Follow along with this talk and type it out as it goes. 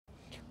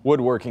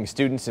Woodworking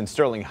students in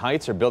Sterling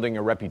Heights are building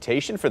a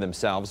reputation for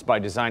themselves by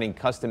designing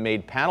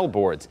custom-made paddle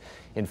boards.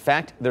 In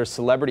fact, their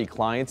celebrity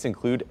clients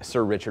include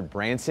Sir Richard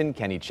Branson,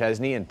 Kenny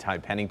Chesney, and Ty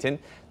Pennington.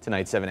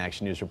 Tonight's 7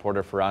 Action News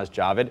reporter Faraz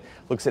Javed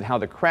looks at how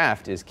the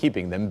craft is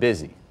keeping them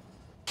busy.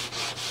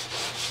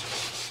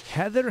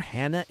 Heather,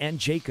 Hannah, and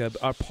Jacob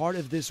are part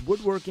of this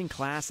woodworking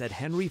class at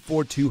Henry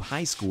Ford II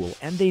High School,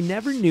 and they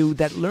never knew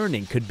that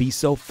learning could be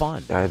so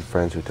fun. I had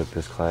friends who took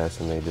this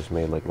class and they just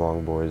made like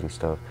longboards and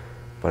stuff,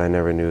 but I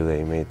never knew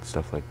they made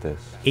stuff like this.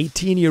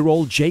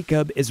 18-year-old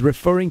Jacob is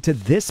referring to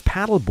this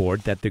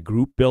paddleboard that the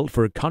group built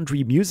for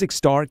country music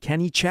star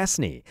Kenny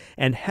Chesney.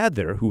 And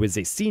Heather, who is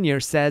a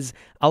senior, says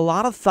a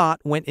lot of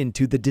thought went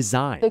into the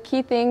design. The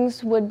key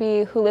things would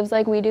be Who Lives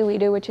Like We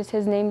Do, which is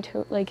his name,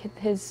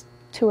 his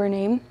tour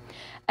name.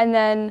 And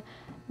then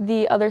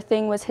the other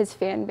thing was his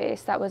fan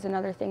base. That was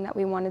another thing that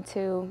we wanted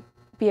to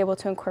be able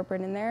to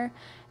incorporate in there.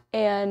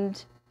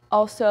 And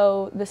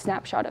also the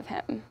snapshot of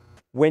him.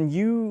 When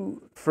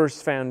you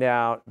first found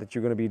out that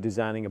you're going to be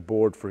designing a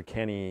board for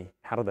Kenny,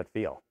 how did that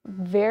feel?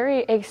 Very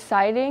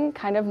exciting,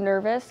 kind of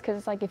nervous, because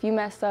it's like if you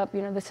mess up,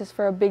 this is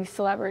for a big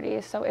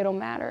celebrity, so it'll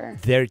matter.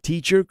 Their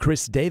teacher,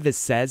 Chris Davis,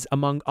 says,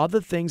 among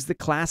other things, the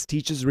class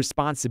teaches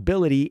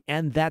responsibility,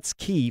 and that's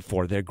key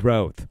for their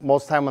growth.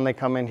 Most time when they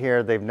come in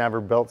here, they've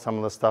never built some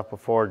of the stuff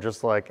before,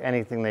 just like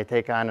anything they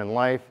take on in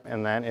life.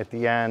 And then at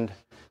the end,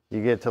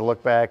 you get to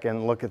look back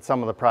and look at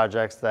some of the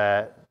projects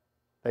that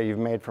you've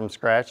made from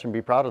scratch and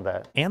be proud of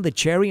that. And the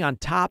cherry on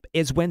top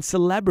is when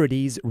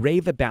celebrities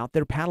rave about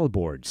their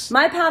paddleboards.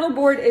 My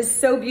paddleboard is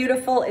so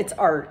beautiful, it's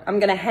art. I'm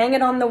gonna hang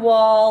it on the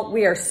wall.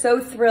 We are so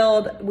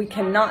thrilled. We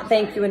cannot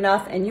thank you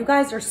enough, and you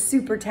guys are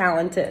super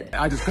talented.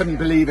 I just couldn't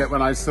believe it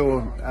when I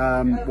saw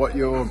what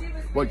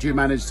you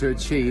managed to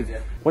achieve.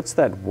 What's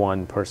that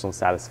one personal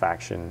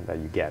satisfaction that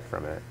you get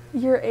from it?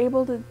 You're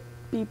able to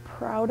be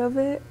proud of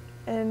it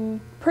and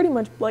pretty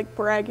much like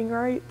bragging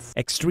rights.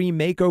 Extreme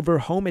Makeover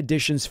Home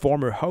Edition's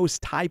former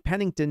host Ty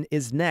Pennington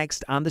is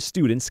next on the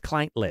students'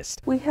 client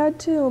list. We had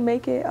to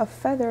make it a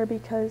feather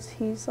because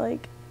he's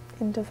like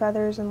into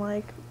feathers and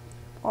like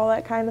all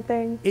that kind of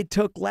thing. It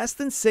took less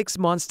than 6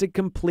 months to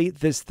complete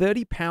this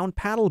 30-pound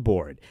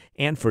paddleboard,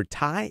 and for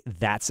Ty,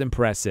 that's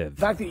impressive.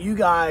 The fact that you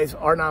guys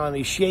are not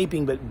only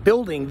shaping but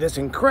building this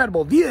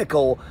incredible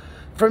vehicle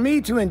for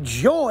me to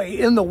enjoy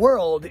in the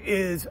world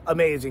is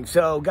amazing.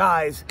 So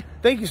guys,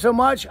 thank you so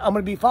much. I'm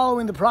going to be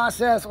following the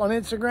process on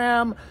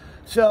Instagram.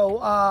 So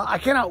I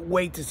cannot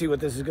wait to see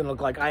what this is going to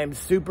look like. I am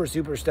super,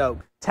 super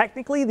stoked.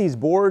 Technically, these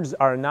boards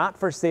are not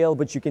for sale,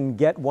 but you can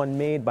get one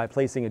made by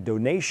placing a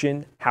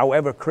donation.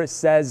 However, Chris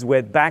says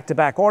with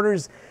back-to-back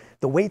orders,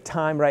 the wait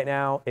time right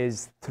now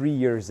is 3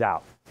 years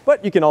out.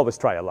 But you can always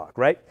try your luck,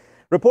 right?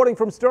 Reporting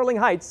from Sterling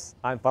Heights,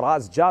 I'm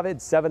Faraz Javed,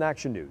 7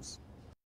 Action News.